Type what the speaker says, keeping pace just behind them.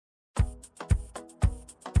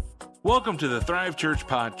Welcome to the Thrive Church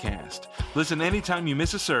Podcast. Listen anytime you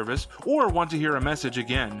miss a service or want to hear a message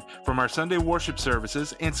again from our Sunday worship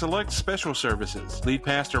services and select special services. Lead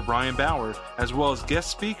Pastor Brian Bauer, as well as guest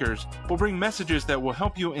speakers, will bring messages that will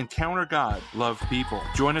help you encounter God, love people.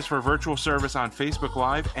 Join us for a virtual service on Facebook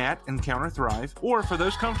Live at Encounter Thrive, or for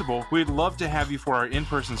those comfortable, we'd love to have you for our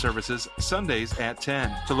in-person services Sundays at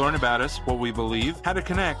 10. To learn about us, what we believe, how to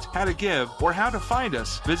connect, how to give, or how to find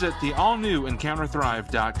us, visit the all-new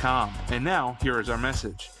EncounterThrive.com. And now, here is our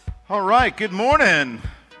message. All right, good morning.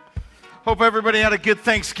 Hope everybody had a good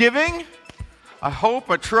Thanksgiving. I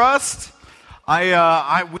trust.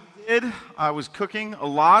 I was cooking a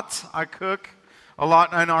lot. I cook a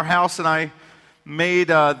lot in our house, and I made,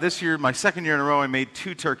 this year, my second year in a row, I made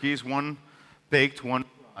 2 turkeys, one baked, one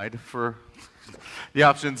fried for the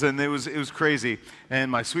options, and it was crazy. And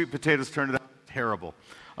my sweet potatoes turned out terrible.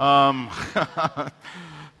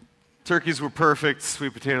 Turkeys were perfect,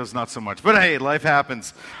 sweet potatoes not so much. But hey, life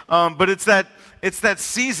happens. But it's that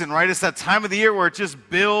season, right? It's that time of the year where it just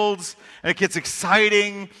builds and it gets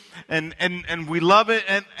exciting and we love it.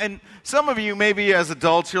 And some of you, maybe as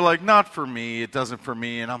adults, you're like, not for me, it doesn't for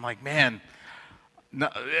me. And I'm like, man, no,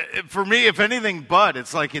 for me, if anything but,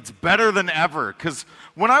 it's like it's better than ever. Because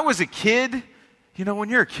when I was a kid, you know, when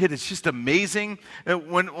you're a kid, it's just amazing.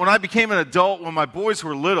 When I became an adult, when my boys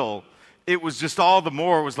were little, it was just all the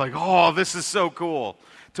more, it was like, oh, this is so cool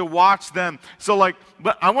to watch them. So like,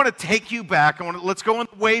 but I want to take you back. Let's go in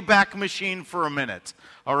the way back machine for a minute.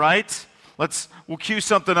 All right? We'll cue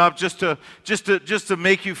something up just to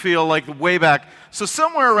make you feel like the way back. So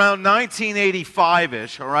somewhere around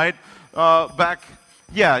 1985-ish, all right?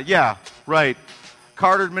 Right.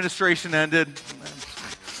 Carter administration ended.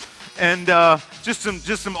 And just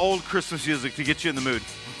some old Christmas music to get you in the mood.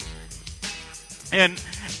 And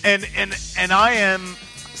I am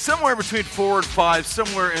somewhere between 4 and 5,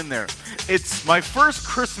 somewhere in there. It's my first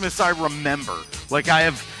Christmas I remember, like I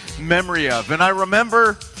have memory of. And I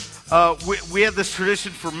remember we had this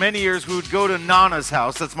tradition for many years. We would go to Nana's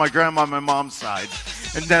house. That's my grandma on my mom's side.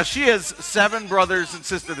 And now she has 7 brothers and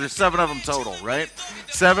sisters. There's 7 of them total, right?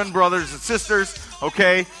 7 brothers and sisters,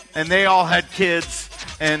 okay? And they all had kids,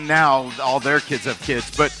 and now all their kids have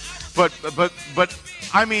kids. But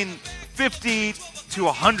I mean, 50 to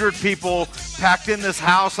 100 people packed in this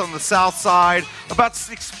house on the south side, about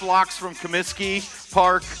 6 blocks from Comiskey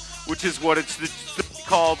Park, which is what it's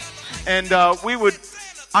called. And we would,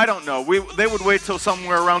 I don't know, they would wait till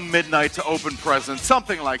somewhere around midnight to open presents,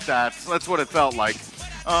 something like that. That's what it felt like.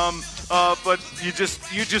 But you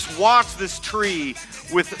just watch this tree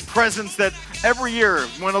with presents that every year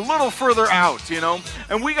went a little further out, you know.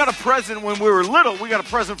 And we got a present when we were little. We got a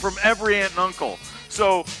present from every aunt and uncle.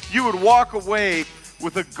 So you would walk away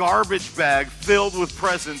with a garbage bag filled with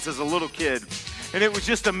presents as a little kid. And it was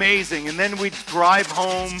just amazing. And then we'd drive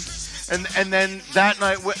home. And then that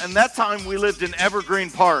night, and that time we lived in Evergreen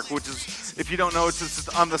Park, which is, if you don't know, it's just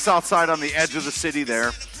on the south side on the edge of the city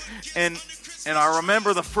there. And I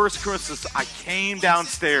remember the first Christmas, I came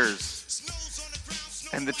downstairs.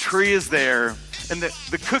 And the tree is there. And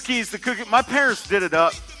the cookies, my parents did it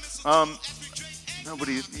up.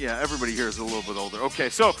 Everybody here is a little bit older. Okay,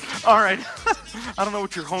 so, all right. I don't know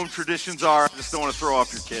what your home traditions are. I just don't want to throw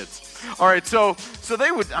off your kids. All right, so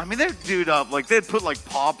they'd do it up. Like, they'd put, like,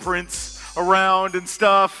 paw prints around and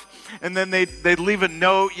stuff. And then they'd leave a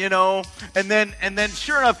note, you know. And then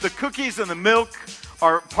sure enough, the cookies and the milk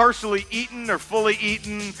are partially eaten or fully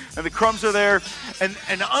eaten. And the crumbs are there. And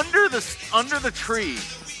under the tree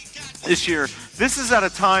this year, this is at a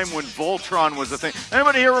time when Voltron was a thing.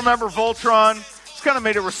 Anybody here remember Voltron? Kind of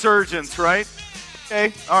made a resurgence, right?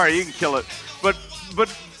 Okay, all right, you can kill it. But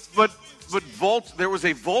there was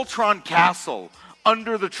a Voltron castle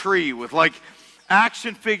under the tree with like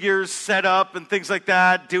action figures set up and things like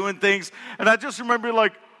that, doing things. And I just remember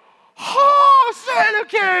like, oh, Santa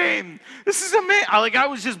came! This is amazing. I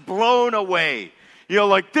was just blown away. You know,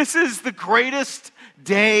 like this is the greatest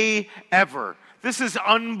day ever. This is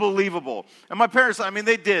unbelievable. And my parents, I mean,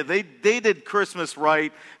 they did Christmas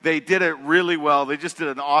right. They did it really well. They just did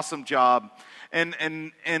an awesome job. And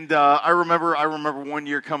I remember one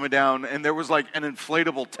year coming down, and there was like an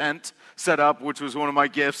inflatable tent set up, which was one of my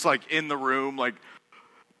gifts, like in the room, like,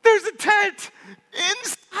 there's a tent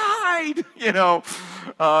inside, you know.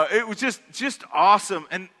 It was just awesome.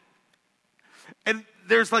 And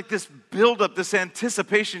there's like this buildup, this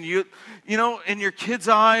anticipation, you know, in your kid's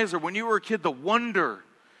eyes, or when you were a kid, the wonder,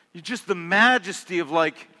 the majesty of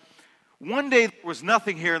like, one day there was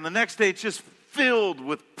nothing here, and the next day it's just filled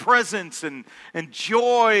with presents and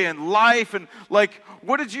joy and life. And like,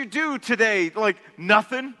 what did you do today? Like,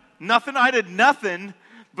 nothing. I did nothing.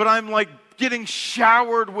 but I'm like getting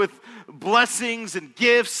showered with blessings and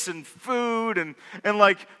gifts and food and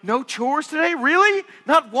like, no chores today? Really?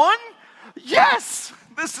 Not one? Yes!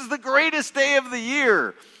 This is the greatest day of the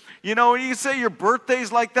year. You know, you can say your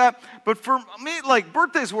birthday's like that, but for me, like,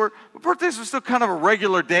 birthdays were still kind of a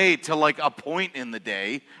regular day to like a point in the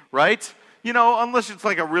day, right? You know, unless it's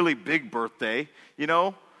like a really big birthday, you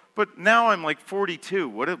know? But now I'm like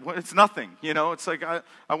 42. It's nothing, you know? It's like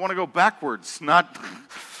I want to go backwards, not...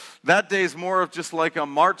 That day is more of just like a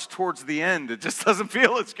march towards the end. It just doesn't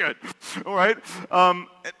feel as good, all right?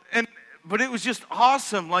 But it was just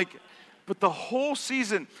awesome, like, but the whole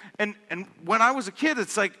season, and when I was a kid,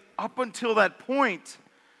 it's like up until that point,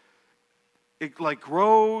 it like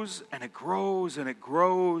grows and it grows and it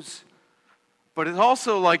grows, but it's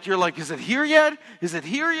also like, you're like, is it here yet? Is it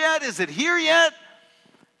here yet? Is it here yet?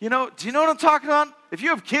 You know, do you know what I'm talking about? If you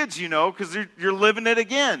have kids, you know, because you're living it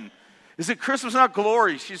again. Is it Christmas Not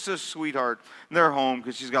Glory? She's a sweetheart. And they're home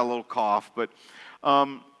because she's got a little cough. But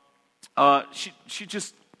she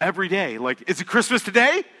just, every day, like, is it Christmas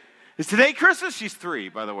today? Is today Christmas? She's 3,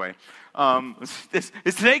 by the way.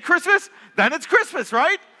 Is today Christmas? Then it's Christmas,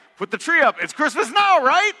 right? Put the tree up. It's Christmas now,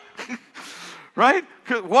 right? Right?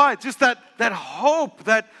 Why? Just that hope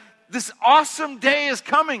that this awesome day is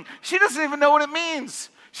coming. She doesn't even know what it means.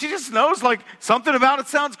 She just knows, like, something about it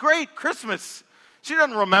sounds great. Christmas. She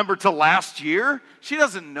doesn't remember till last year. She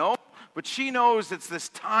doesn't know, but she knows it's this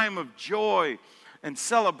time of joy and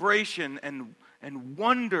celebration and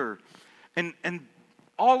wonder, and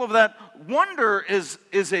all of that. Wonder is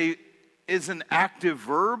an active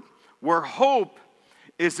verb, where hope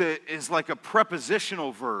is like a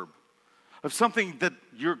prepositional verb of something that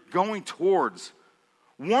you're going towards.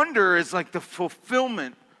 Wonder is like the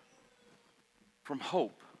fulfillment from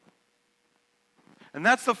hope. And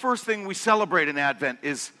that's the first thing we celebrate in Advent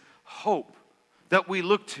is hope that we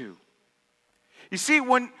look to. You see, if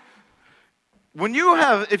you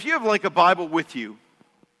have like a Bible with you,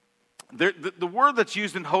 the word that's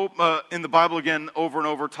used in hope in the Bible again over and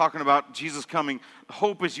over, talking about Jesus coming,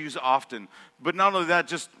 hope is used often. But not only that,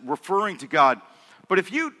 just referring to God. But if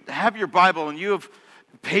you have your Bible and you have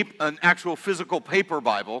an actual physical paper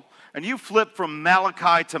Bible, and you flip from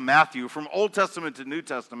Malachi to Matthew, from Old Testament to New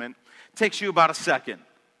Testament, it takes you about a second.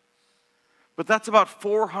 But that's about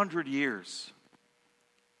 400 years.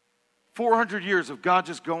 400 years of God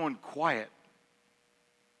just going quiet.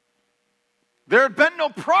 There had been no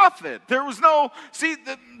prophet. There was no... See,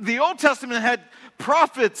 the Old Testament had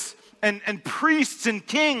prophets and priests and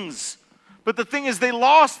kings. But the thing is, they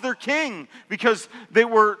lost their king because they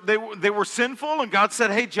were sinful, and God said,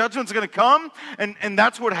 hey, judgment's going to come, and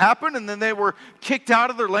that's what happened, and then they were kicked out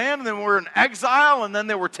of their land, and then were in exile, and then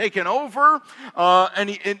they were taken over,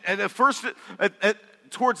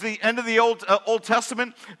 towards the end of the Old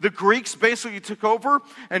Testament, the Greeks basically took over,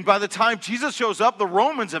 and by the time Jesus shows up, the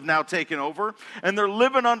Romans have now taken over, and they're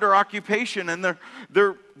living under occupation, and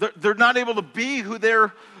they're not able to be who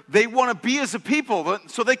they want to be as a people,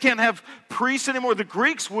 so they can't have priests anymore. The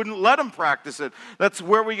Greeks wouldn't let them practice it. That's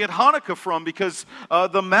where we get Hanukkah from, because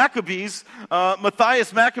the Maccabees,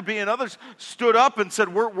 Matthias Maccabee and others, stood up and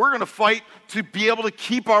said, we're going to fight to be able to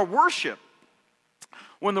keep our worship.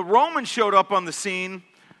 When the Romans showed up on the scene,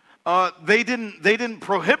 they didn't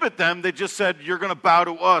prohibit them. They just said, you're going to bow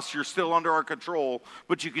to us. You're still under our control,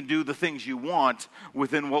 but you can do the things you want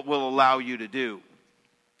within what we'll allow you to do.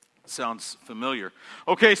 Sounds familiar.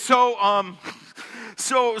 Okay, so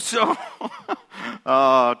too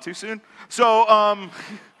soon?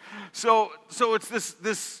 So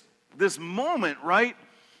it's this moment, right,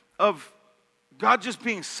 of God just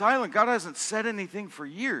being silent. God hasn't said anything for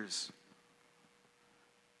years.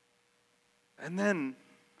 And then,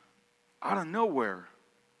 out of nowhere,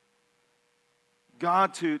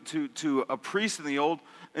 God to a priest in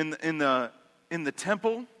the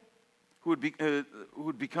temple, who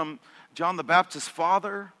would become John the Baptist's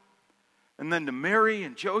father, and then to Mary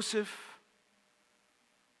and Joseph,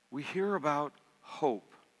 we hear about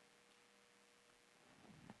hope.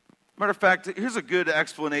 Matter of fact, here's a good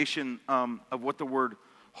explanation of what the word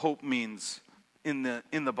hope means in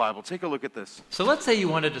the Bible. Take a look at this. So let's say you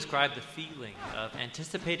want to describe the feeling of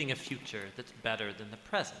anticipating a future that's better than the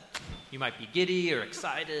present. You might be giddy or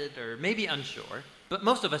excited or maybe unsure, but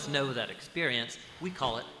most of us know that experience. We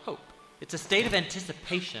call it hope. It's a state of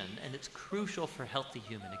anticipation, and it's crucial for healthy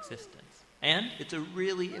human existence. And it's a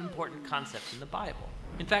really important concept in the Bible.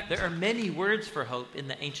 In fact, there are many words for hope in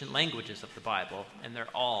the ancient languages of the Bible, and they're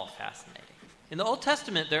all fascinating. In the Old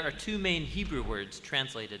Testament, there are 2 main Hebrew words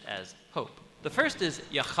translated as hope. The first is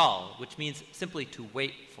yachal, which means simply to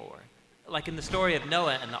wait for. Like in the story of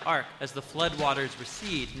Noah and the ark, as the flood waters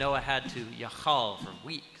recede, Noah had to yachal for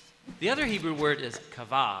weeks. The other Hebrew word is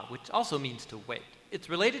kavah, which also means to wait. It's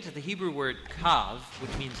related to the Hebrew word kav,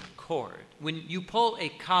 which means cord. When you pull a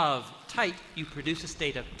kav tight, you produce a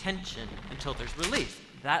state of tension until there's release.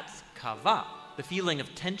 That's kavah, the feeling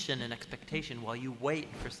of tension and expectation while you wait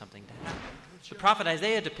for something to happen. The prophet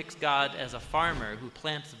Isaiah depicts God as a farmer who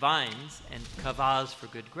plants vines and kavahs for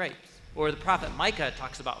good grapes. Or the prophet Micah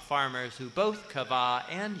talks about farmers who both kavah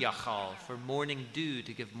and yachal for morning dew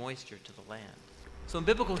to give moisture to the land. So in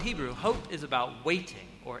biblical Hebrew, hope is about waiting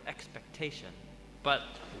or expectation. But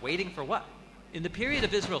waiting for what? In the period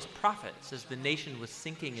of Israel's prophets, as the nation was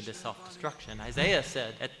sinking into self-destruction, Isaiah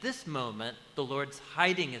said, "At this moment, the Lord's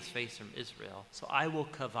hiding his face from Israel, so I will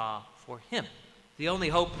kavah for him." The only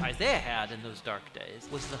hope Isaiah had in those dark days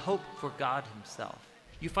was the hope for God himself.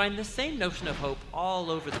 You find the same notion of hope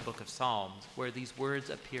all over the book of Psalms, where these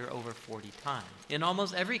words appear over 40 times. In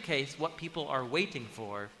almost every case, what people are waiting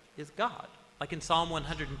for is God. Like in Psalm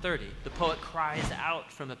 130, the poet cries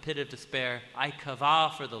out from a pit of despair, "I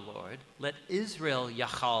kavah for the Lord. Let Israel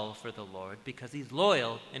yachal for the Lord, because he's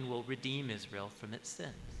loyal and will redeem Israel from its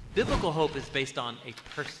sins." Biblical hope is based on a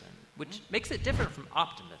person, which makes it different from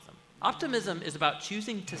optimism. Optimism is about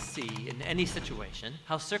choosing to see in any situation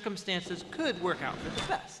how circumstances could work out for the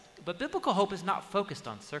best. But biblical hope is not focused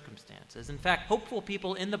on circumstances. In fact, hopeful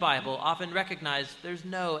people in the Bible often recognize there's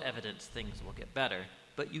no evidence things will get better,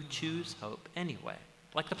 but you choose hope anyway.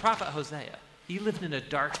 Like the prophet Hosea. He lived in a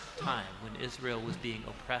dark time when Israel was being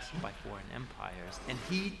oppressed by foreign empires, and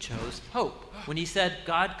he chose hope when he said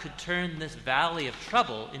God could turn this valley of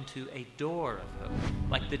trouble into a door of hope,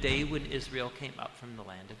 like the day when Israel came up from the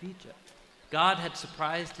land of Egypt. God had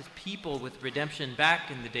surprised his people with redemption back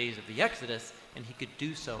in the days of the Exodus, and he could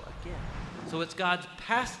do so again. So it's God's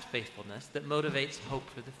past faithfulness that motivates hope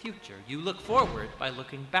for the future. You look forward by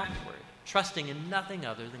looking backward, trusting in nothing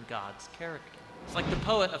other than God's character. It's like the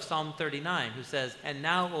poet of Psalm 39 who says, "And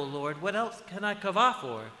now, O Lord, what else can I kavah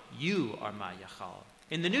for? You are my yachal."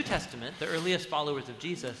 In the New Testament, the earliest followers of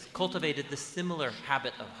Jesus cultivated the similar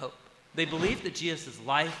habit of hope. They believed that Jesus'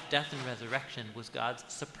 life, death, and resurrection was God's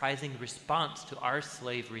surprising response to our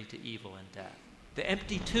slavery to evil and death. The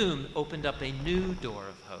empty tomb opened up a new door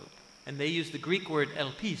of hope, and they used the Greek word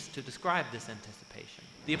elpis to describe this anticipation.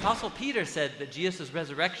 The Apostle Peter said that Jesus'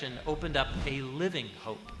 resurrection opened up a living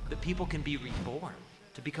hope, that people can be reborn,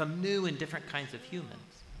 to become new and different kinds of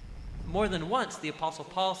humans. More than once, the Apostle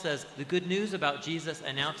Paul says the good news about Jesus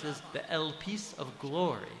announces the elpis of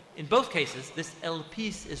glory. In both cases, this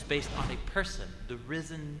elpis is based on a person, the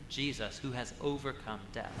risen Jesus, who has overcome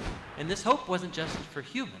death. And this hope wasn't just for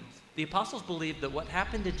humans. The apostles believed that what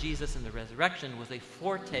happened to Jesus in the resurrection was a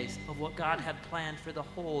foretaste of what God had planned for the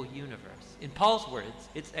whole universe. In Paul's words,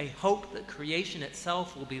 it's a hope that creation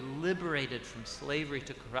itself will be liberated from slavery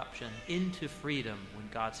to corruption into freedom when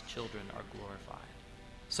God's children are glorified.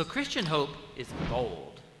 So Christian hope is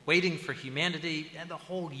bold, waiting for humanity and the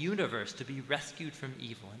whole universe to be rescued from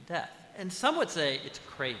evil and death. And some would say it's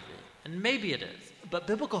crazy, and maybe it is. But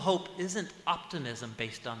biblical hope isn't optimism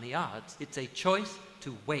based on the odds. It's a choice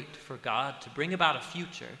to wait for God to bring about a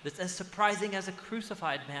future that's as surprising as a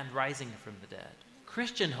crucified man rising from the dead.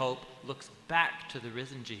 Christian hope looks back to the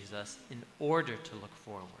risen Jesus in order to look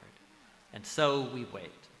forward. And so we wait.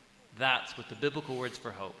 That's what the biblical words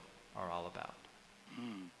for hope are all about.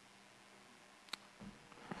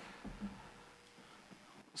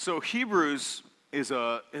 So Hebrews is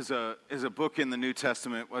a book in the New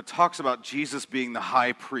Testament that talks about Jesus being the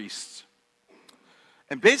high priest.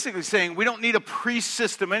 And basically saying we don't need a priest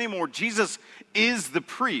system anymore. Jesus is the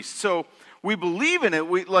priest. So we believe in it.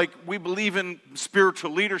 We believe in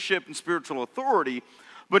spiritual leadership and spiritual authority,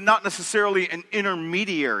 but not necessarily an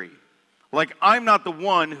intermediary. Like, I'm not the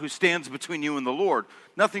one who stands between you and the Lord.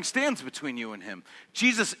 Nothing stands between you and him.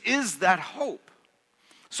 Jesus is that hope.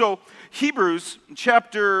 So Hebrews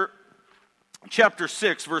chapter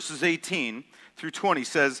 6, verses 18 through 20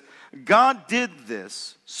 says, God did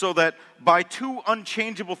this so that by two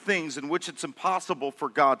unchangeable things in which it's impossible for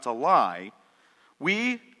God to lie,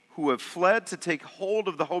 we who have fled to take hold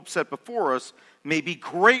of the hope set before us may be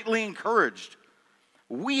greatly encouraged.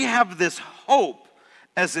 We have this hope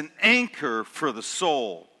as an anchor for the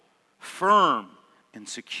soul, firm and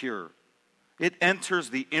secure. It enters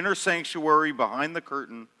the inner sanctuary behind the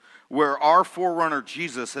curtain where our forerunner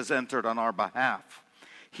Jesus has entered on our behalf.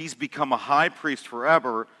 He's become a high priest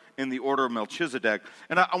forever in the order of Melchizedek.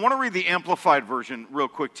 And I want to read the Amplified version real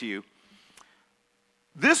quick to you.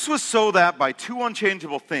 This was so that by two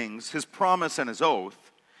unchangeable things, his promise and his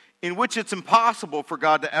oath, in which it's impossible for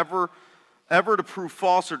God to ever ever to prove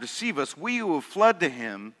false or deceive us, we who have fled to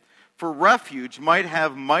him for refuge might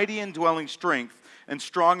have mighty indwelling strength and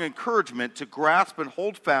strong encouragement to grasp and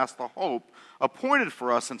hold fast the hope appointed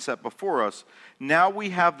for us and set before us. Now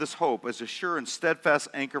we have this hope as a sure and steadfast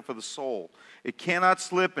anchor for the soul. It cannot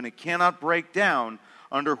slip and it cannot break down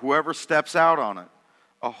under whoever steps out on it.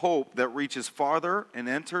 A hope that reaches farther and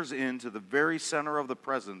enters into the very center of the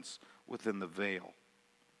presence within the veil.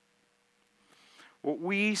 What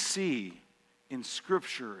we see in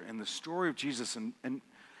Scripture, in the story of Jesus, and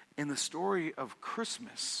in the story of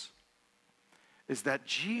Christmas, is that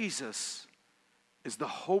Jesus is the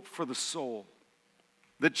hope for the soul.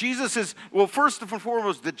 That Jesus is, well, first and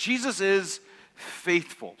foremost, that Jesus is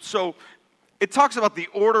faithful. So it talks about the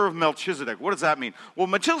order of Melchizedek. What does that mean? Well,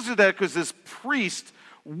 Melchizedek was this priest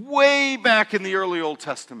way back in the early Old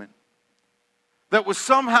Testament that was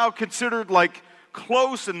somehow considered like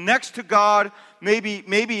close and next to God,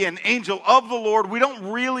 maybe an angel of the Lord. We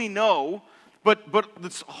don't really know, but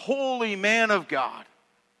this holy man of God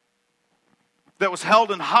that was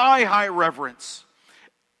held in high reverence.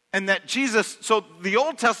 And that Jesus, so the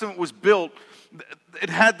Old Testament was built, it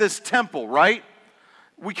had this temple, right?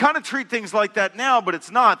 We kind of treat things like that now, but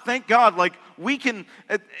it's not. Thank God, like we can,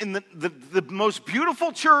 in the most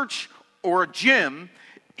beautiful church or a gym,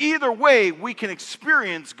 either way, we can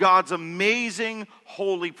experience God's amazing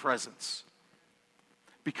holy presence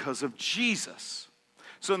because of Jesus.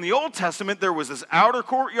 So in the Old Testament, there was this outer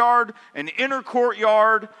courtyard, an inner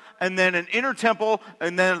courtyard, and then an inner temple,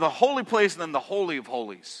 and then the holy place, and then the Holy of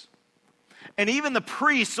Holies. And even the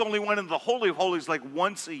priests only went into the Holy of Holies like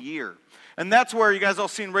once a year. And that's where you guys all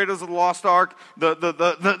seen Raiders of the Lost Ark,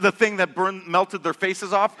 the thing that melted their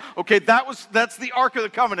faces off. Okay, that's the Ark of the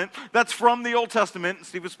Covenant. That's from the Old Testament.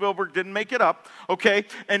 Steven Spielberg didn't make it up. Okay,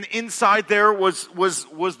 and inside there was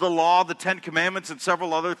the law, the Ten Commandments, and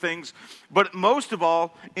several other things. But most of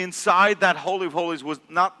all, inside that Holy of Holies was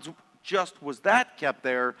not just was that kept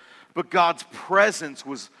there, but God's presence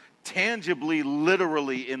was tangibly,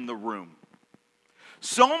 literally in the room.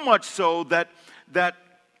 So much so that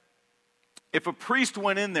if a priest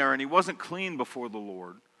went in there and he wasn't clean before the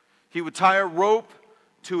Lord, he would tie a rope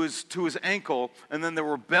to his ankle, and then there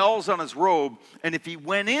were bells on his robe, and if he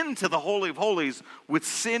went into the Holy of Holies with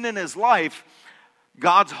sin in his life,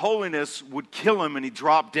 God's holiness would kill him and he'd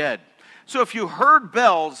drop dead. So if you heard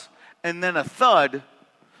bells and then a thud,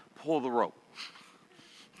 pull the rope.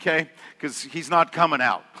 Okay? Because he's not coming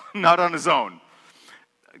out, not on his own.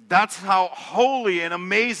 That's how holy and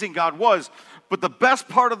amazing God was. But the best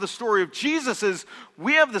part of the story of Jesus is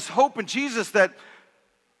we have this hope in Jesus that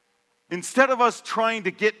instead of us trying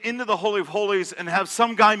to get into the Holy of Holies and have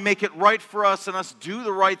some guy make it right for us and us do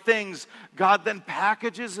the right things, God then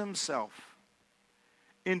packages himself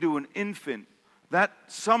into an infant. That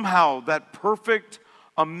somehow, that perfect,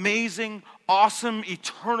 amazing, awesome,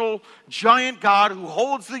 eternal, giant God who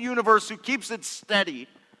holds the universe, who keeps it steady,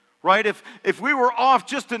 right? If we were off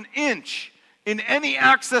just an inch in any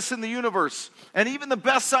access in the universe, and even the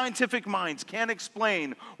best scientific minds can't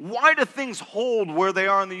explain why do things hold where they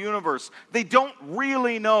are in the universe. They don't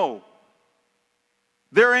really know.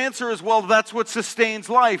 Their answer is, well, that's what sustains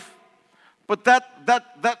life. But that's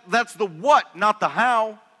the what, not the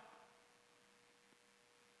how.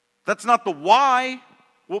 That's not the why.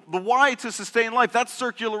 Well, the why to sustain life, that's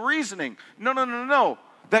circular reasoning. No.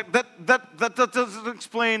 That doesn't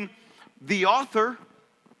explain the author.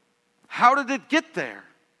 How did it get there?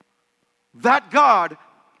 That God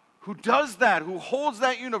who does that, who holds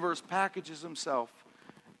that universe, packages himself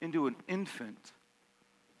into an infant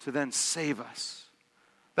to then save us.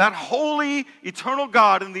 That holy, eternal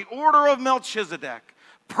God in the order of Melchizedek,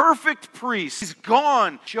 perfect priest, he's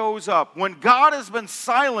gone, shows up. When God has been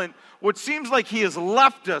silent, what seems like he has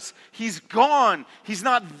left us, he's gone. He's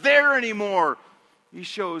not there anymore. He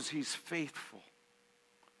shows he's faithful.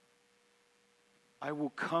 I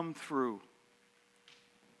will come through.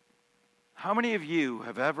 How many of you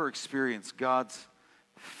have ever experienced God's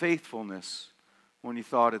faithfulness when you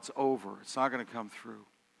thought it's over, it's not going to come through?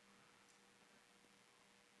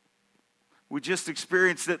 We just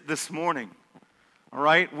experienced it this morning. All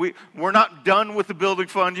right? We're not done with the building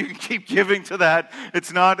fund. You can keep giving to that.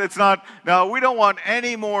 It's not, no, we don't want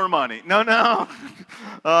any more money. No.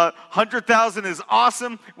 100,000 is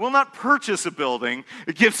awesome. We'll not purchase a building.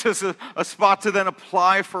 It gives us a spot to then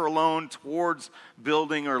apply for a loan towards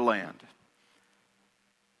building or land.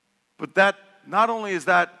 But that, not only is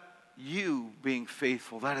that you being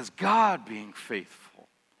faithful, that is God being faithful.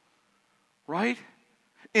 Right?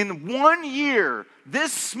 In 1 year,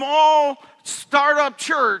 this small startup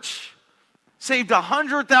church saved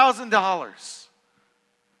 $100,000.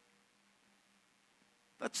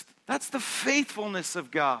 That's the faithfulness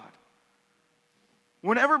of God.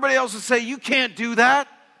 When everybody else would say, you can't do that.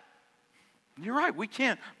 You're right, we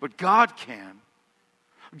can't, but God can.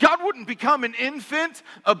 God wouldn't become an infant,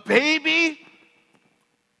 a baby.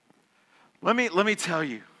 Let me tell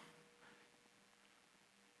you.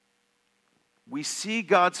 We see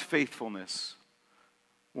God's faithfulness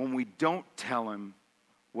when we don't tell him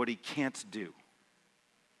what he can't do.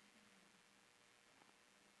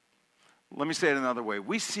 Let me say it another way.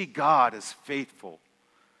 We see God as faithful.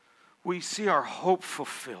 We see our hope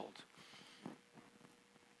fulfilled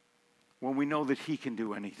when we know that he can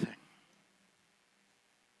do anything.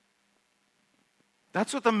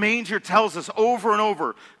 That's what the manger tells us over and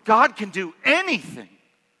over. God can do anything.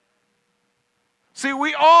 See,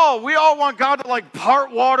 we all want God to like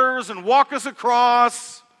part waters and walk us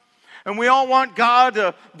across. And we all want God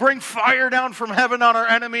to bring fire down from heaven on our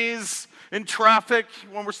enemies in traffic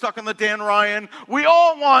when we're stuck on the Dan Ryan. We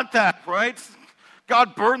all want that, right?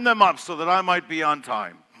 God, burn them up so that I might be on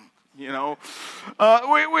time. You know,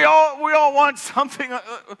 we all want something.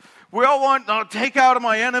 We all want take out of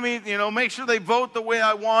my enemy. You know, make sure they vote the way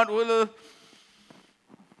I want.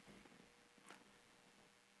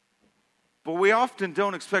 But we often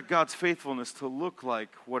don't expect God's faithfulness to look like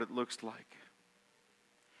what it looks like.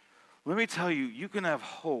 Let me tell you, you can have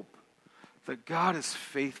hope that God is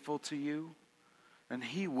faithful to you, and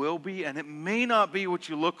he will be, and it may not be what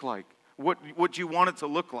you look like, what you want it to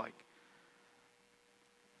look like.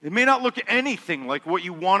 It may not look anything like what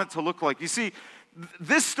you want it to look like. You see,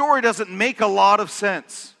 this story doesn't make a lot of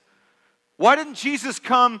sense. Why didn't Jesus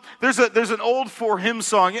come? There's an old For Him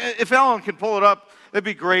song. If Alan can pull it up, that'd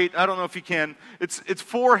be great. I don't know if he can. It's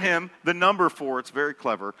For Him, the number 4. It's very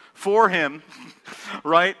clever. For Him,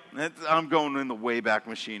 right? I'm going in the Wayback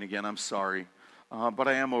Machine again. I'm sorry. But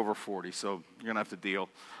I am over 40, so you're going to have to deal.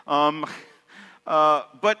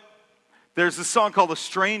 But there's a song called A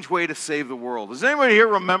Strange Way to Save the World. Does anybody here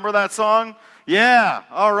remember that song? Yeah,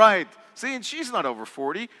 all right. See, and she's not over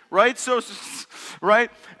 40, right? So, right?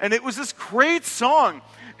 And it was this great song.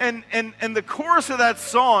 And the chorus of that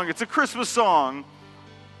song, it's a Christmas song.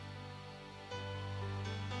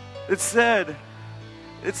 It said,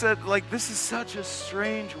 like, this is such a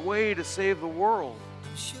strange way to save the world.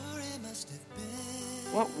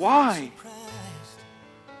 What? Why?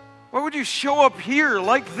 Why would you show up here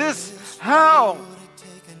like this? How?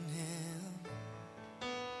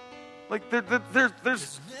 Like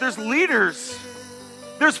there's leaders,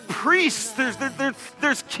 there's priests,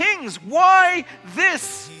 there's kings. Why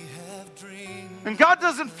this? And God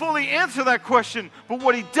doesn't fully answer that question, but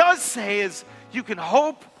what he does say is, you can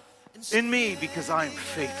hope in me because I am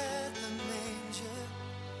faithful.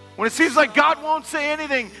 When it seems like God won't say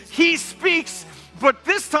anything, he speaks. But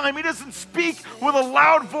this time he doesn't speak with a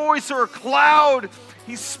loud voice or a cloud.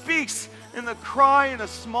 He speaks in the cry in a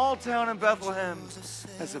small town in Bethlehem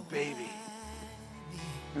as a baby.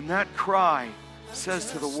 And that cry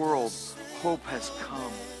says to the world, hope has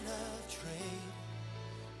come.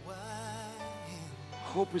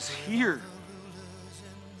 Hope is here.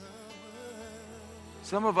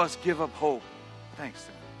 Some of us give up hope. Thanks,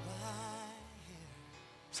 Tim.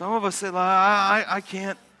 Some of us say, I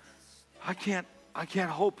can't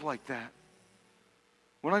hope like that.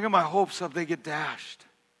 When I get my hopes up, they get dashed.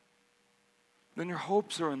 Then your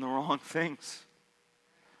hopes are in the wrong things.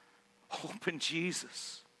 Hope in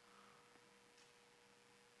Jesus.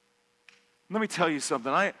 Let me tell you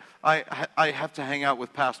something. I have to hang out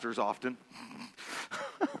with pastors often.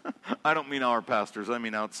 I don't mean our pastors. I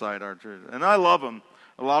mean outside our church. And I love them.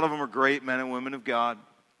 A lot of them are great men and women of God.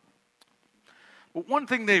 But one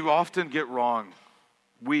thing they often get wrong,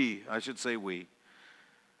 I should say we.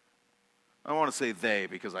 I don't want to say they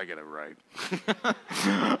because I get it right.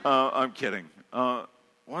 I'm kidding.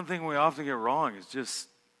 One thing we often get wrong is just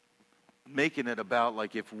making it about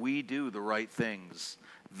like if we do the right things,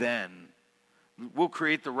 then we'll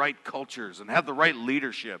create the right cultures and have the right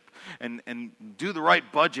leadership and do the right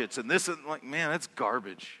budgets and this and like, man, that's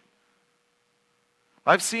garbage.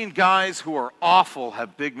 I've seen guys who are awful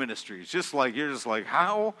have big ministries. You're just like,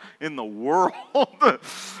 how in the world?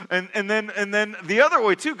 and then the other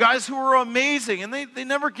way too, guys who are amazing and they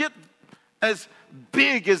never get as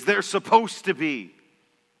big as they're supposed to be.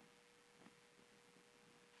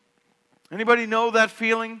 Anybody know that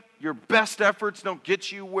feeling? Your best efforts don't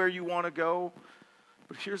get you where you want to go.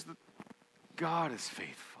 But God is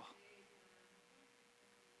faithful.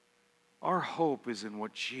 Our hope is in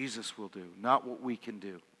what Jesus will do, not what we can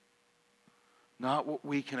do. Not what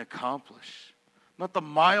we can accomplish. Not the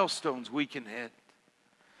milestones we can hit.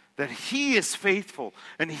 That he is faithful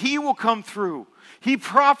and he will come through. He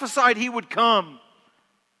prophesied he would come.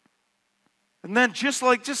 And then just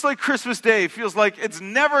like Christmas Day, it feels like it's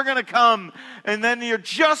never going to come. And then you're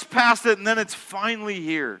just past it, and then it's finally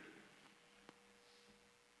here.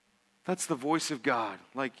 That's the voice of God.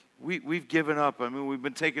 Like, we've given up. I mean, we've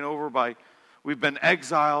been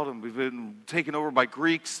exiled, and we've been taken over by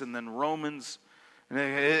Greeks and then Romans. And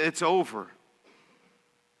it's over.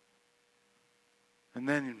 And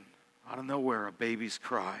then, out of nowhere, a baby's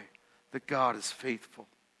cry that God is faithful.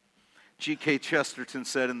 G.K. Chesterton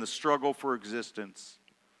said, in the struggle for existence,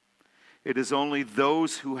 it is only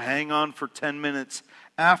those who hang on for 10 minutes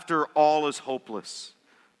after all is hopeless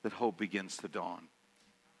that hope begins to dawn.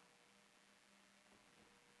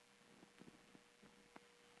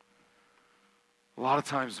 A lot of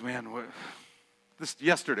times, man, this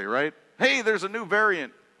yesterday, right? Hey, there's a new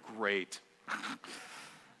variant. Great.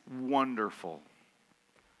 Wonderful.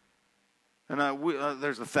 And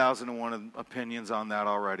there's 1,001 opinions on that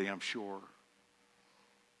already, I'm sure.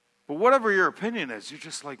 But whatever your opinion is, you're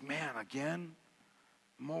just like, man, again?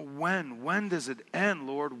 When? When does it end,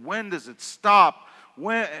 Lord? When does it stop?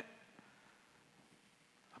 When?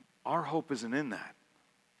 Our hope isn't in that.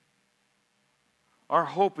 Our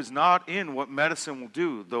hope is not in what medicine will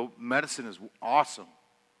do, though medicine is awesome.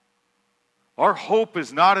 Our hope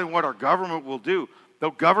is not in what our government will do,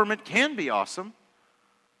 though government can be awesome.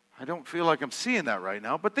 I don't feel like I'm seeing that right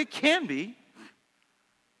now, but they can be.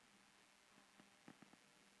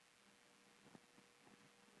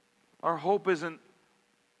 Our hope isn't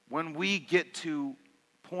when we get to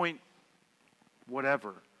point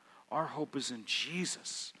whatever. Our hope is in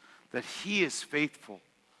Jesus, that He is faithful.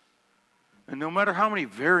 And no matter how many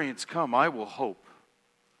variants come, I will hope.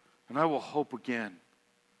 And I will hope again.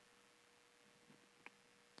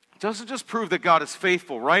 It doesn't just prove that God is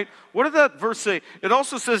faithful, right? What did that verse say? It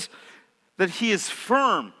also says that He is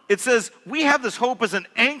firm. It says we have this hope as an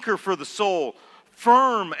anchor for the soul,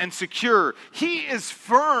 firm and secure. He is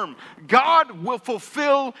firm. God will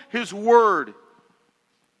fulfill His word.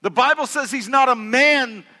 The Bible says He's not a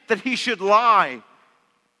man that He should lie.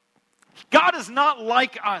 God is not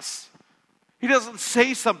like us. He doesn't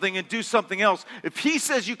say something and do something else. If He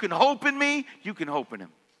says you can hope in me, you can hope in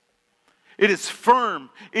Him. It is firm,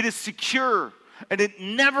 it is secure, and it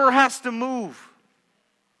never has to move.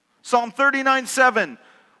 Psalm 39:7,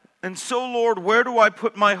 and so, Lord, where do I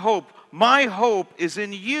put my hope? My hope is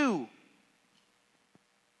in you.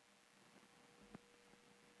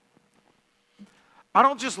 I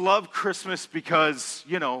don't just love Christmas because,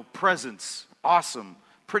 presents, awesome,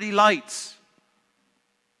 pretty lights.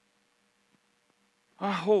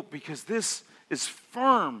 I hope because this is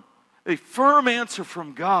firm, a firm answer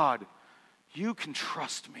from God. You can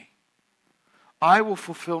trust me. I will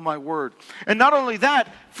fulfill my word. And not only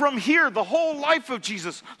that, from here, the whole life of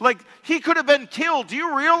Jesus, like He could have been killed. Do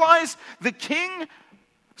you realize the king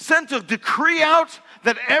sent a decree out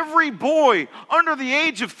that every boy under the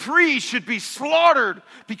age of 3 should be slaughtered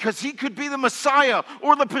because he could be the Messiah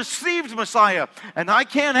or the perceived Messiah. And I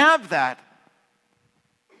can't have that.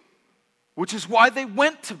 Which is why they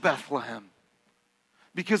went to Bethlehem.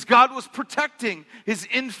 Because God was protecting His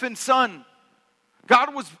infant son.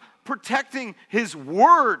 God was protecting His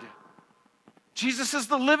word. Jesus is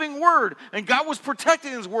the living word. And God was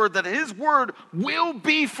protecting His word, that His word will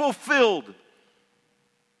be fulfilled.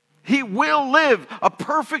 He will live a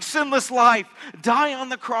perfect sinless life, die on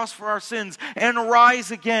the cross for our sins, and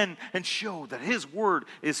rise again and show that His word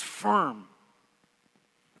is firm.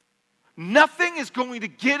 Nothing is going to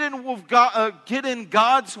get in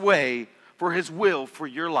God's way for His will for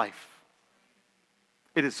your life.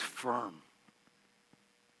 It is firm.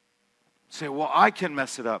 Say, well, I can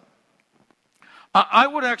mess it up. I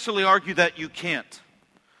would actually argue that you can't.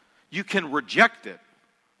 You can reject it,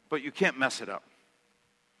 but you can't mess it up.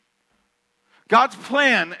 God's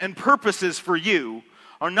plan and purposes for you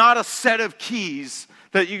are not a set of keys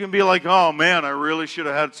that you can be like, oh man, I really should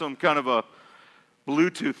have had some kind of a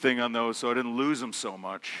Bluetooth thing on those so I didn't lose them so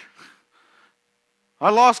much.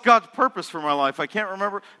 I lost God's purpose for my life. I can't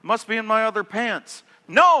remember. It must be in my other pants.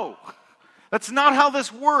 No! That's not how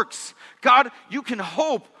this works. God, you can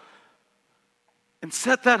hope and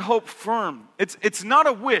set that hope firm. It's not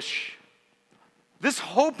a wish. This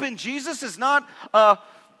hope in Jesus is not,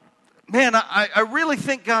 man, I really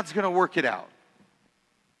think God's going to work it out.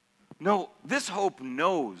 No, this hope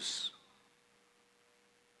knows.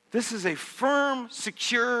 This is a firm,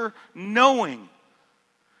 secure knowing.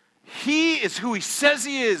 He is who He says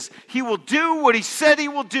He is. He will do what He said He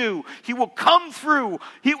will do. He will come through.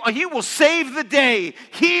 He will save the day.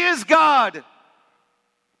 He is God.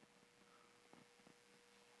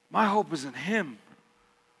 My hope is in Him.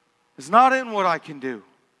 It's not in what I can do.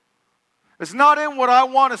 It's not in what I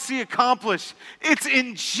want to see accomplished. It's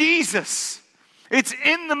in Jesus. It's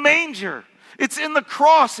in the manger. It's in the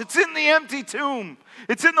cross. It's in the empty tomb.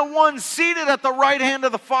 It's in the one seated at the right hand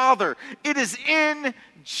of the Father. It is in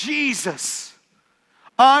Jesus.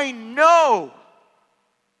 I know.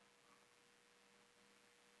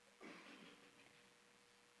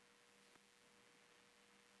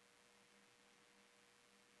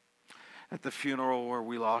 At the funeral where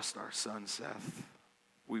we lost our son Seth,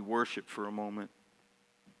 we worshiped for a moment.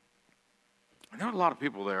 And there were a lot of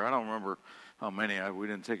people there. I don't remember how many. We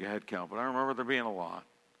didn't take a head count, but I remember there being a lot.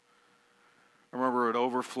 I remember it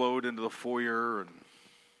overflowed into the foyer and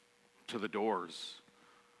to the doors.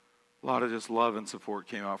 A lot of just love and support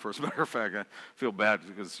came out for us. As a matter of fact, I feel bad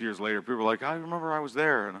because years later, people are like, I remember I was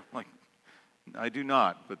there. And I'm like, I do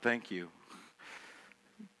not, but thank you.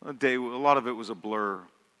 A lot of it was a blur.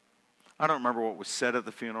 I don't remember what was said at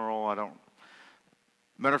the funeral.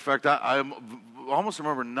 Matter of fact, I almost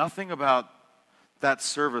remember nothing about that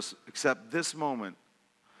service except this moment.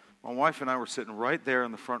 My wife and I were sitting right there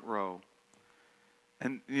in the front row.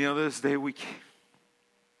 And, this day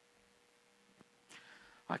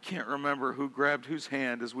I can't remember who grabbed whose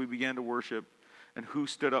hand as we began to worship and who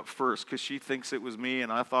stood up first, because she thinks it was me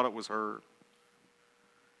and I thought it was her.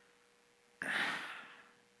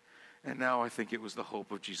 And now I think it was the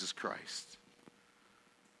hope of Jesus Christ,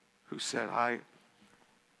 who said,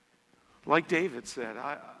 like David said,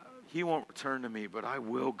 he won't return to me, but I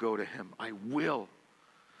will go to him. I will.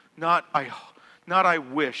 Not I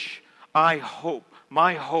wish, I hope.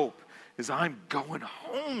 My hope is I'm going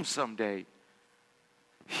home someday.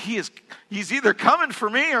 He's either coming for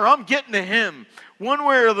me or I'm getting to him. One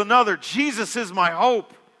way or another, Jesus is my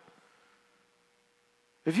hope.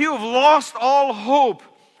 If you have lost all hope,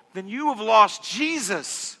 then you have lost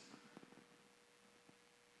Jesus.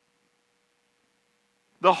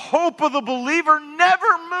 The hope of the believer never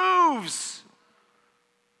moves.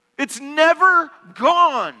 It's never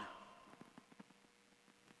gone.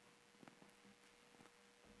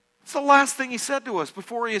 It's the last thing he said to us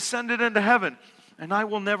before he ascended into heaven. And I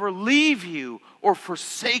will never leave you or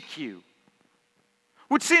forsake you.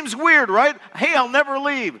 Which seems weird, right? Hey, I'll never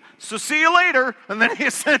leave. So see you later. And then he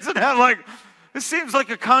ascends into heaven. This seems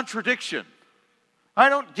like a contradiction. I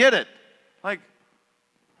don't get it.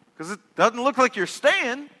 Because it doesn't look like you're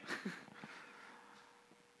staying.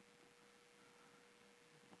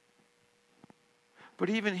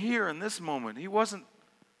 But even here in this moment, he wasn't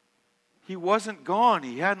gone.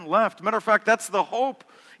 He hadn't left. Matter of fact, that's the hope.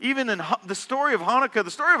 Even in the story of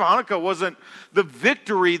Hanukkah wasn't the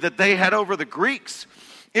victory that they had over the Greeks.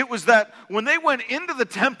 It was that when they went into the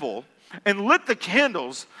temple and lit the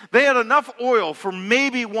candles, they had enough oil for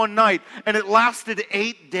maybe one night, and it lasted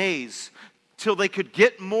 8 days till they could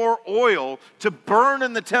get more oil to burn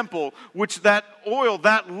in the temple, which that oil,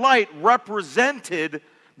 that light, represented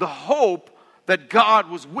the hope that God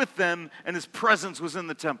was with them and His presence was in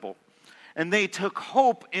the temple. And they took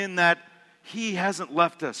hope in that He hasn't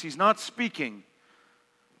left us. He's not speaking,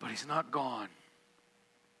 but He's not gone.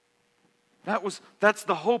 That's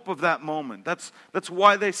the hope of that moment. That's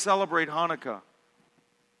why they celebrate Hanukkah.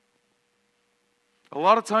 A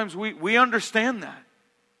lot of times we understand that,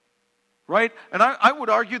 right? And I would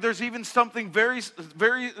argue there's even something very,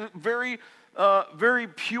 very, very, very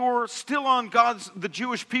pure still on the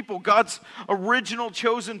Jewish people, God's original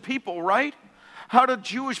chosen people, right? How did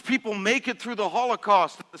Jewish people make it through the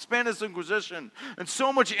Holocaust, the Spanish Inquisition, and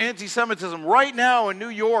so much anti-Semitism? Right now in New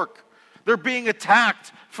York, they're being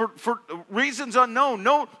attacked for reasons unknown.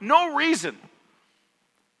 No reason.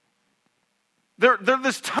 They're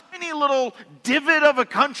this tiny little divot of a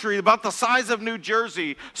country about the size of New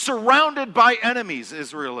Jersey, surrounded by enemies,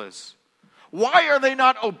 Israel is. Why are they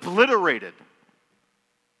not obliterated?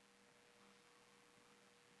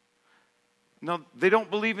 No, they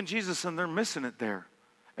don't believe in Jesus and they're missing it there.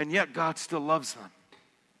 And yet God still loves them.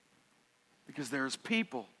 Because they're His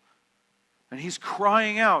people. And He's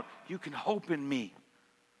crying out, you can hope in me.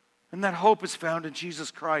 And that hope is found in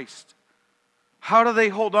Jesus Christ. How do they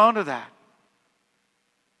hold on to that?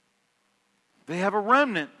 They have a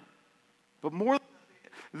remnant. But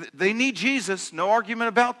they need Jesus. No argument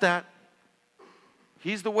about that.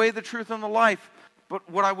 He's the way, the truth, and the life. But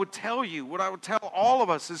what I would tell all of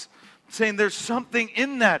us is saying there's something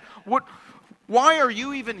in that. Why are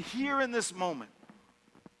you even here in this moment?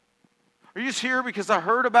 Are you just here because I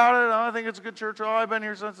heard about it? Oh, I think it's a good church. Oh, I've been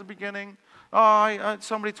here since the beginning. Oh,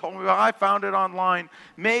 somebody told me about it. I found it online.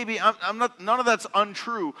 Maybe. I'm not. None of that's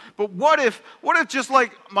untrue. But what if just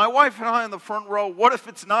like my wife and I in the front row, what if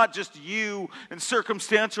it's not just you and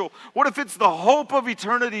circumstantial? What if it's the hope of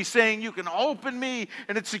eternity saying you can open me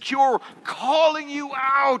and it's secure, calling you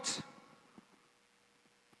out?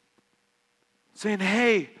 Saying,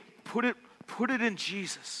 hey, put it in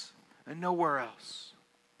Jesus and nowhere else.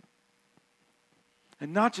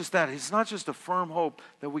 And not just that, it's not just a firm hope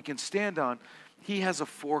that we can stand on. He has a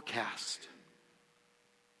forecast.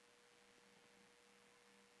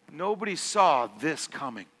 Nobody saw this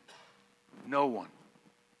coming. No one.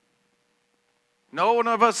 None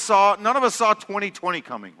of us saw 2020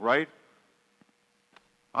 coming, right?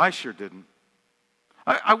 I sure didn't.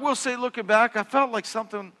 I will say, looking back, I felt like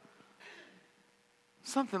something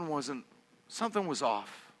was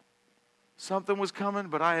off. Something was coming,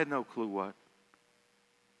 but I had no clue what.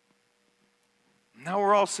 Now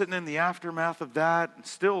we're all sitting in the aftermath of that, and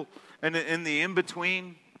still in the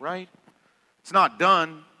in-between, right? It's not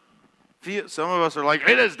done. Some of us are like,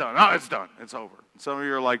 it is done. Oh, it's done. It's over. And some of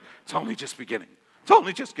you are like, it's only just beginning. It's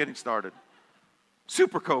only just getting started.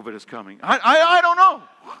 Super COVID is coming. I don't know.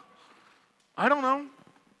 I don't know.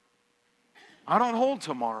 I don't hold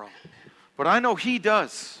tomorrow. But I know He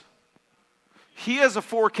does. He has a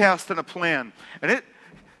forecast and a plan. And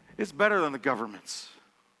it's better than the government's.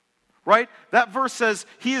 Right? That verse says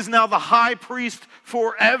He is now the high priest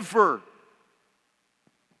forever.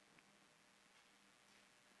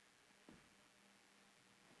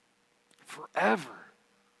 Forever.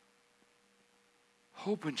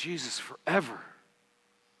 Hope in Jesus forever.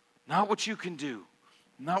 Not what you can do.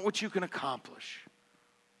 Not what you can accomplish.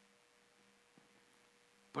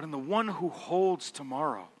 But in the one who holds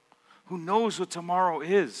tomorrow. Who knows what tomorrow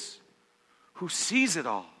is. Who sees it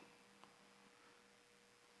all.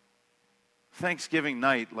 Thanksgiving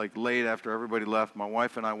night, like late after everybody left, my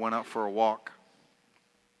wife and I went out for a walk.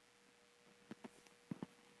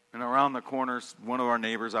 And around the corners, one of our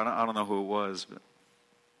neighbors, I don't know who it was, but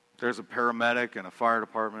there's a paramedic and a fire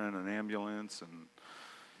department and an ambulance and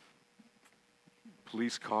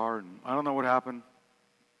police car. And I don't know what happened.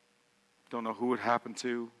 Don't know who it happened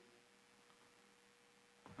to.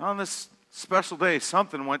 On this special day,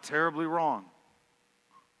 something went terribly wrong.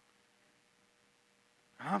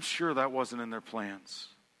 And I'm sure that wasn't in their plans.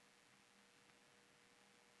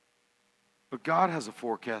 But God has a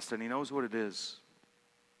forecast and He knows what it is.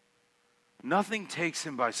 Nothing takes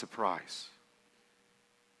Him by surprise.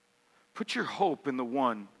 Put your hope in the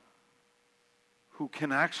one who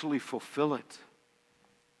can actually fulfill it.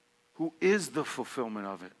 Who is the fulfillment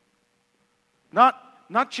of it.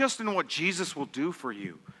 Not just in what Jesus will do for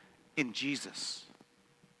you, in Jesus.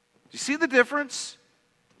 Do you see the difference?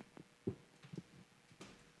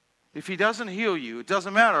 If He doesn't heal you, it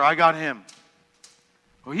doesn't matter. I got Him.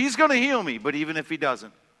 Well, He's going to heal me, but even if He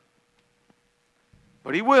doesn't.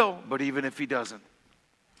 But He will, but even if He doesn't.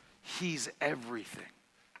 He's everything.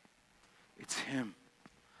 It's Him.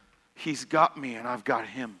 He's got me and I've got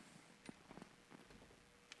Him.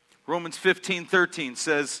 Romans 15:13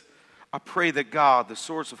 says, I pray that God, the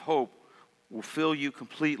source of hope, will fill you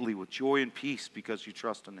completely with joy and peace because you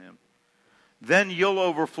trust in Him. Then you'll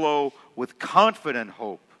overflow with confident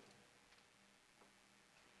hope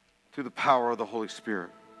through the power of the Holy Spirit.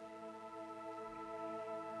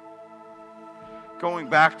 Going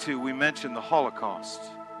back to, we mentioned the Holocaust.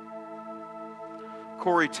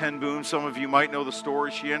 Corrie ten Boom, some of you might know the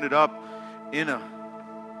story. She ended up in a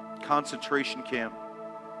concentration camp.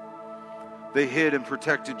 They hid and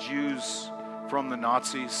protected Jews from the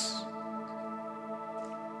Nazis,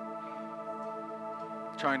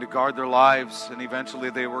 trying to guard their lives, and eventually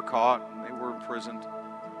they were caught and they were imprisoned.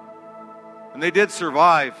 And they did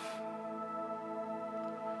survive.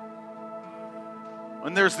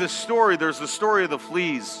 And there's the story of the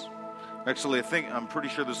fleas. Actually, I'm pretty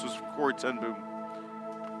sure this was Corrie ten Boom.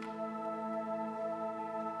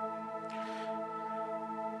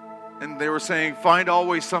 And they were saying, find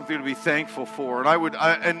always something to be thankful for.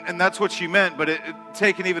 And that's what she meant, but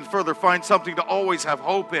taken even further, find something to always have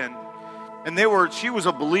hope in. And she was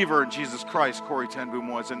a believer in Jesus Christ, Corrie ten Boom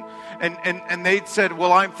was. And they said,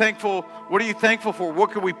 well, I'm thankful. What are you thankful for? What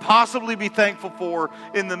could we possibly be thankful for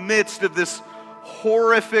in the midst of this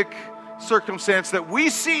horrific circumstance that we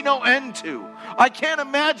see no end to? I can't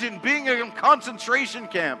imagine being in a concentration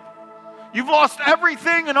camp. You've lost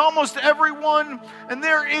everything and almost everyone, and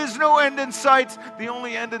there is no end in sight. The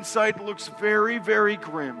only end in sight looks very, very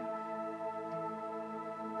grim.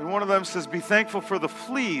 And one of them says, be thankful for the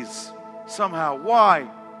fleas somehow. Why?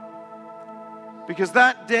 Because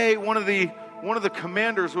that day, one of the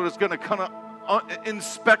commanders was going to kind of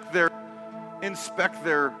inspect their inspect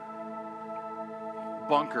their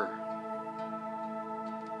bunker.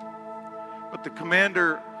 But the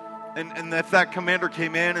commander, and if that commander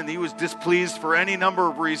came in and he was displeased for any number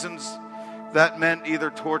of reasons, that meant either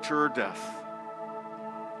torture or death.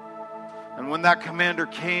 And when that commander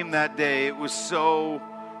came that day, it was so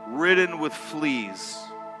ridden with fleas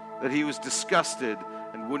that he was disgusted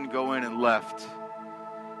and wouldn't go in and left.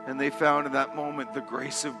 And they found in that moment the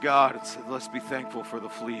grace of God and said, let's be thankful for the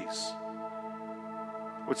fleas.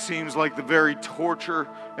 What seems like the very torture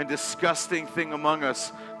and disgusting thing among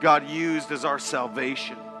us, God used as our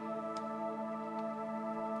salvation.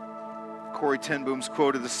 Corrie ten Boom's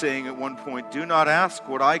quoted the saying at one point, do not ask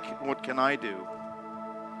what can I do,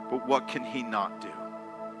 but what can he not do?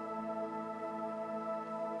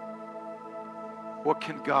 What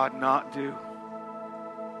can God not do?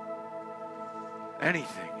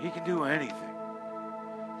 Anything. He can do anything.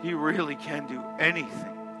 He really can do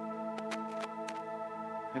anything.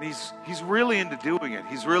 And he's really into doing it.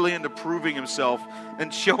 He's really into proving himself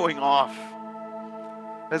and showing off.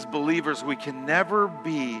 As believers, we can never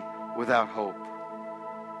be without hope.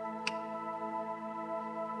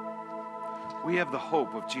 We have the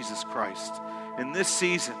hope of Jesus Christ. In this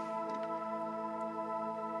season,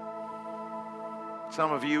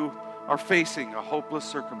 some of you are facing a hopeless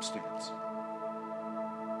circumstance.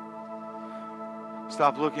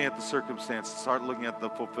 Stop looking at the circumstance and start looking at the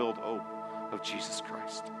fulfilled hope of Jesus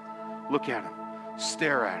Christ. Look at him.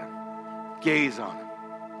 Stare at him. Gaze on him.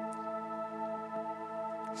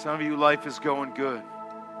 Some of you, life is going good.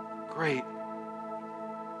 Great.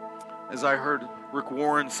 As I heard Rick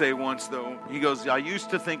Warren say once, though, he goes, I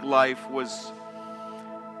used to think life was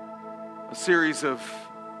a series of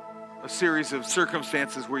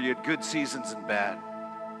circumstances where you had good seasons and bad.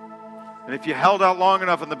 And if you held out long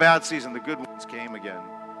enough in the bad season, the good ones came again.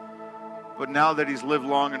 But now that he's lived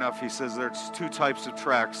long enough, he says there's two types of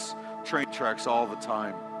tracks, train tracks all the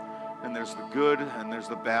time. And there's the good and there's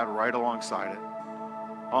the bad right alongside it.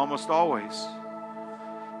 Almost always.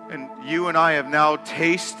 And you and I have now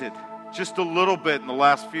tasted just a little bit in the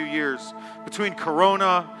last few years between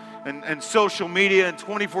Corona and social media and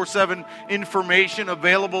 24/7 information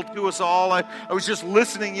available to us all. I was just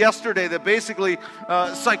listening yesterday that basically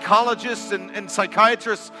psychologists and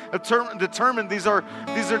psychiatrists have determined these are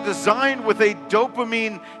designed with a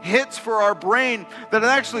dopamine hits for our brain that it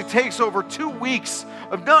actually takes over 2 weeks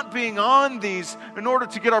of not being on these in order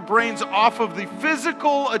to get our brains off of the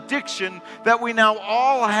physical addiction that we now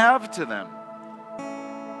all have to them.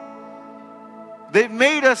 They've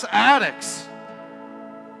made us addicts.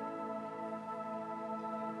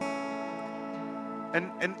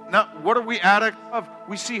 And now, what are we addicts of?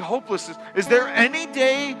 We see hopelessness. Is there any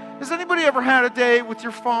day, has anybody ever had a day with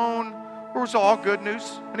your phone where it's all good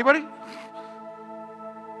news? Anybody?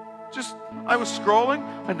 I was scrolling,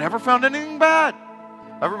 I never found anything bad.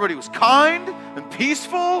 Everybody was kind and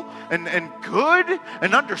peaceful and good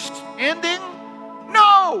and understanding.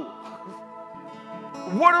 No!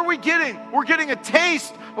 What are we getting? We're getting a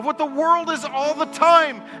taste of what the world is all the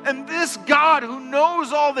time. And this God who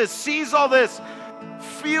knows all this, sees all this,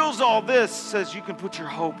 feels all this, says you can put your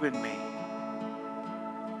hope in me.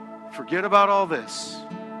 Forget about all this,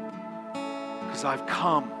 because I've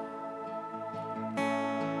come,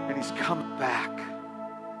 and he's coming back,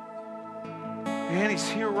 and he's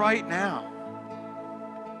here right now.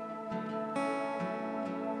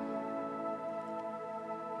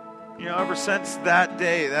 You know, ever since that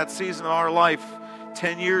day, that season of our life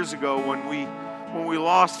 10 years ago when we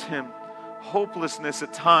lost him, hopelessness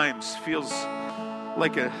at times feels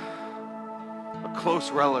like a close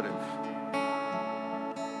relative.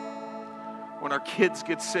 When our kids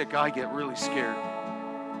get sick, I get really scared.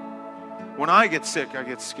 When I get sick, I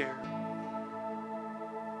get scared.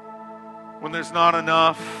 When there's not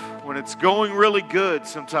enough, when it's going really good,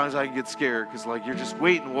 sometimes I can get scared because you're just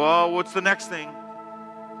waiting. Well, what's the next thing?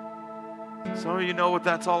 Some of you know what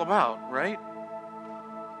that's all about, right?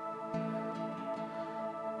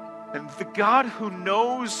 And the God who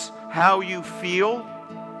knows how you feel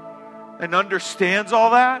and understands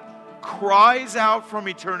all that cries out from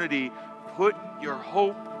eternity, put your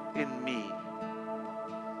hope in me.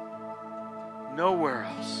 Nowhere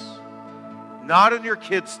else. Not in your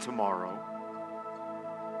kids tomorrow.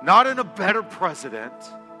 Not in a better president.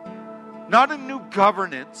 Not in new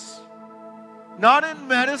governance. Not in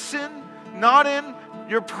medicine. Not in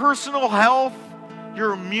your personal health,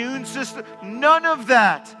 your immune system. None of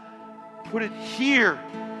that. Put it here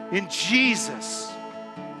in Jesus.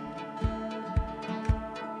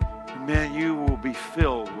 And man, you will be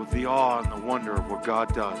filled with the awe and the wonder of what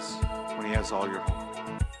God does when he has all your hope.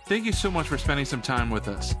 Thank you so much for spending some time with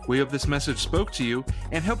us. We hope this message spoke to you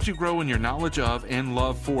and helped you grow in your knowledge of and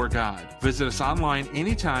love for God. Visit us online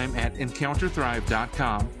anytime at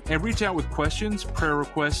EncounterThrive.com and reach out with questions, prayer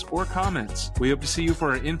requests, or comments. We hope to see you for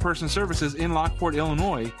our in-person services in Lockport,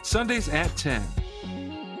 Illinois, Sundays at 10.